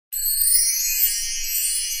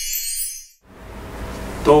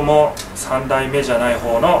どうも、3代目じゃない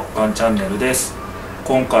方のガンチャンネルです。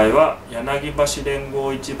今回は柳橋連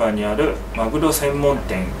合市場にあるマグロ専門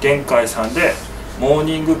店玄海さんでモー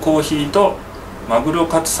ニングコーヒーとマグロ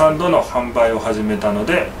カツサンドの販売を始めたの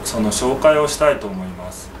で、その紹介をしたいと思い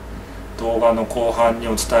ます。動画の後半に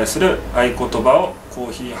お伝えする合言葉をコ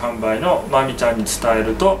ーヒー販売のまみちゃんに伝え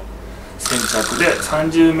ると、先着で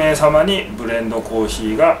30名様にブレンドコーヒ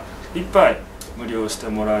ーが1杯無料して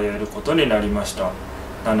もらえることになりました。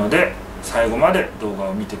なので最後まで動画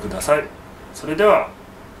を見てください。それでは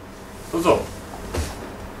どうぞ。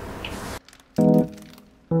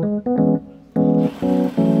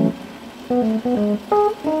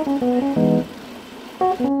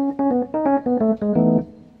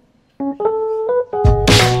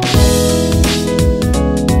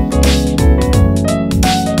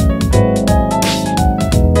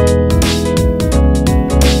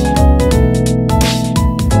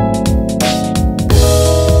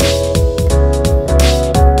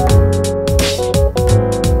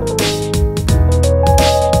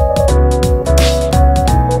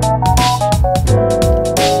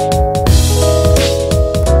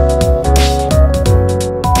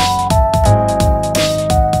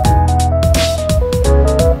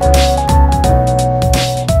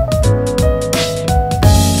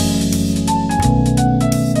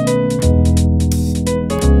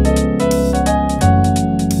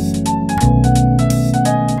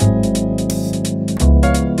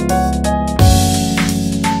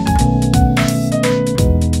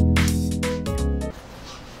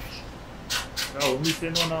お店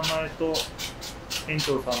の名前と店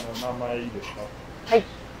長さんの名前いいですか？はい。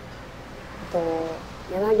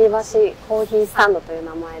柳橋コーヒースタンドという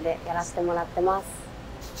名前でやらせてもらってます。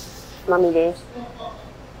まみです。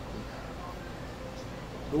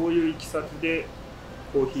どういういきさつで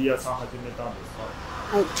コーヒー屋さん始めたんです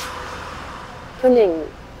か？はい。去年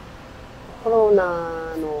コロナ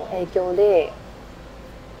の影響で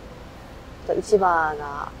市場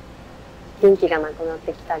が元気がなくなっ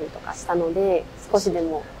てきたりとかしたので、少しで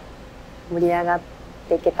も盛り上がっ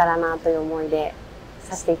ていけたらなという思いで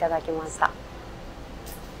させていただきました。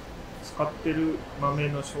使ってる豆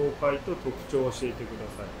の紹介と特徴を教えてくだ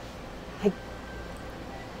さい。はい。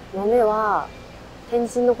豆は天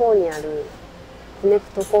神の方にあるコネク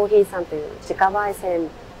トコーヒーさんという自家焙煎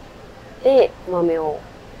で豆を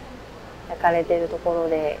焼かれているところ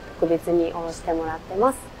で特別におろしてもらって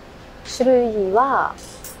ます。種類は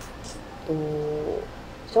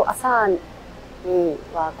朝に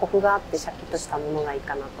はコクがあってシャキッとしたものがいい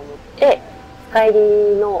かなと思って、深入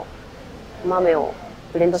りの豆を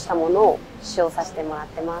ブレンドしたものを使用させてもらっ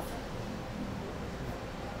てます。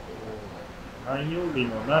何曜日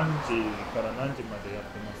の何時から何時までやっ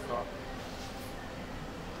てますか？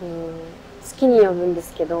月によるんで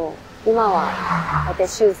すけど、今は大体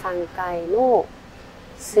週3回の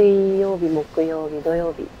水曜日、木曜日、土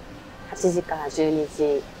曜日8時から12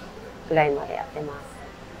時ぐらいまでやってます。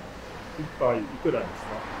一杯いくらです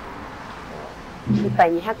か？一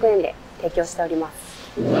杯200円で提供しておりま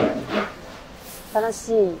す。新しいち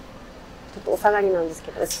ょっとお下がりなんです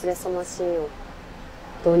けど、エスプレッソマシンを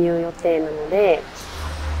導入予定なので、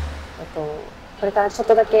これからちょっ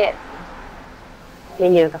とだけメ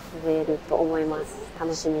ニューが増えると思います。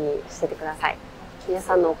楽しみにしててください。皆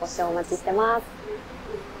さんのお越しをお待ちしてます。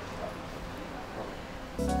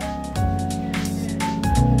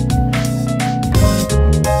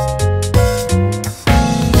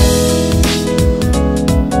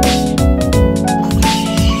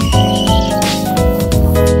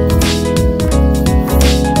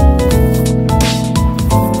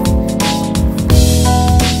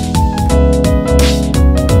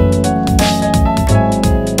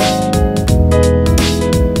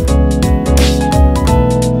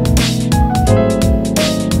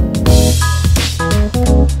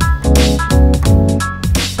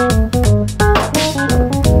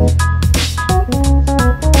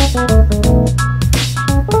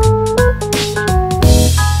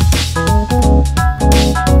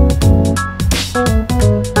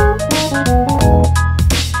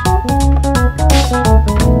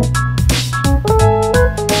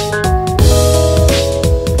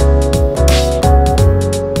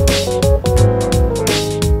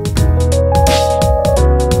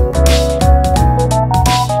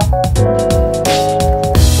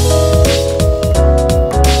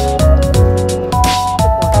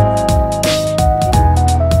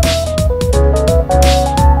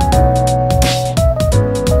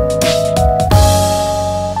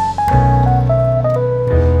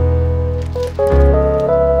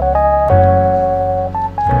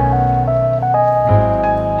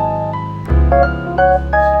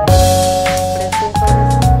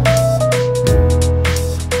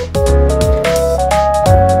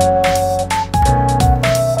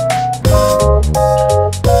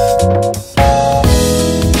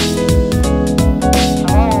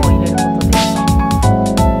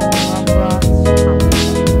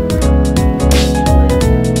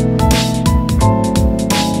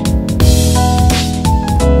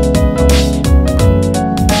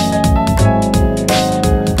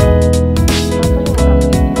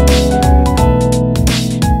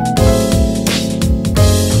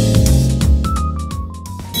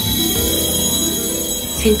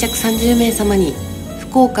先着30名様に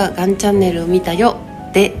福岡ガンチャンネルを見たよ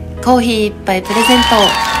でコーヒー1杯プレゼン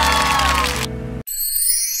ト。